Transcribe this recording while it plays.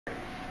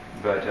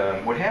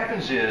But what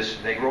happens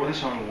is they grow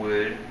this on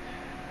wood,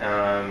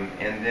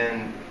 and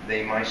then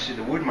the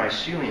wood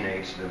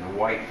myceliates, the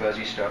white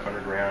fuzzy stuff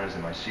underground is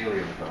the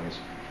mycelia of the fungus,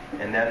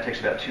 and that takes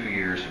about 2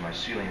 years to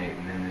myceliate,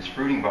 and then this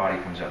fruiting body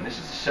comes up. And this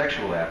is the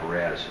sexual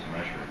apparatus of the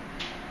mushroom.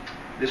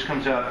 This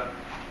comes up,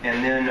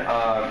 and then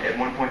at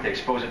one point they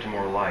expose it to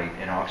more light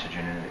and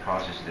oxygen, and it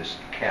causes this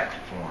cap to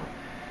form.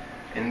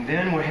 And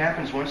then what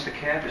happens once the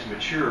cap is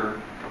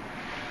mature,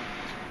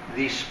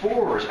 these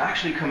spores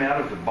actually come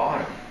out of the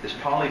bottom, this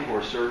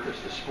polypore surface.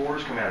 The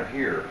spores come out of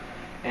here,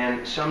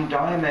 and some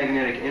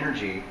diamagnetic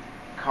energy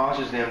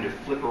causes them to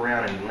flip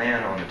around and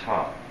land on the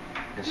top.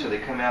 And so they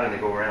come out and they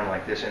go around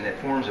like this, and it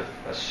forms a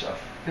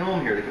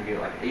film here that can be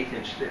like 1/8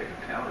 inch thick,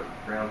 powder,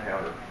 brown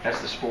powder.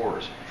 That's the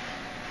spores.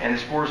 And the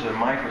spores are the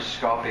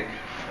microscopic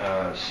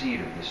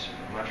seed of this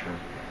mushroom.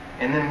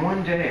 And then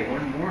one day,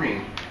 one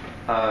morning,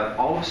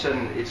 all of a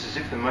sudden, it's as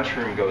if the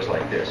mushroom goes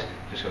like this,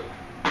 just go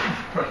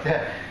like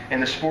that,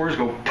 and the spores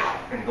go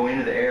and go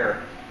into the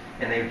air,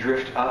 and they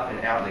drift up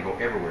and out, and they go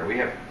everywhere. We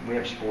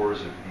have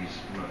spores of these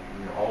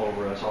all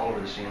over us, all over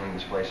the ceiling of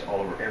this place, all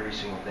over every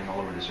single thing,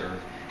 all over this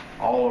earth,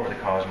 all over the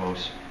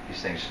cosmos.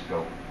 These things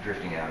go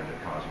drifting out into the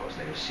cosmos.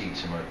 They have seed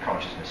some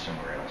consciousness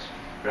somewhere else.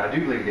 But I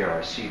do believe they are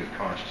a seed of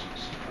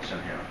consciousness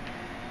somehow.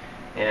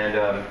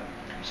 And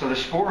so the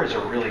spores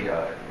are really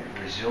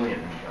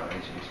resilient.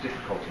 It's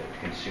difficult to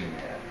consume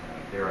that.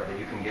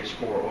 You can get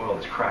spore oil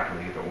that's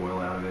crackly, you get the oil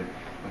out of it.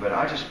 But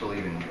I just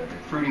believe in the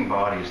fruiting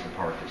body is the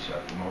part that's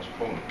the most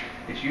potent.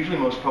 It's usually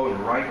most potent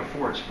right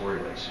before it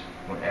sporulates,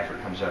 after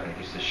it comes up and it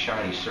gets this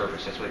shiny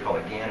surface. That's what they call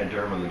a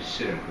Ganoderma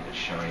lucidum, because it's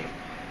shiny.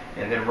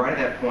 And then right at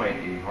that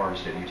point, you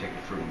harvest it and you take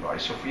the fruiting body.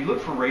 So if you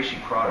look for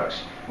reishi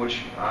products,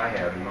 which I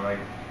have in my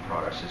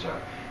products,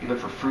 you look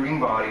for fruiting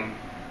body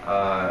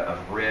of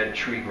red,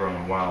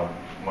 tree-grown,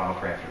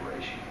 wild-crafted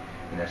reishi,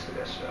 and that's the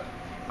best stuff.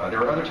 There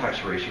are other types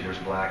of reishi. There's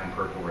black and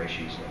purple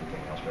reishis and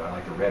everything else, but I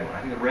like the red one.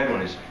 I think the red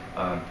one is,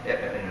 at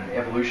an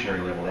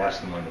evolutionary level, that's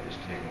the one that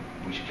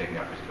we should take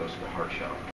now because it goes to the heart chakra.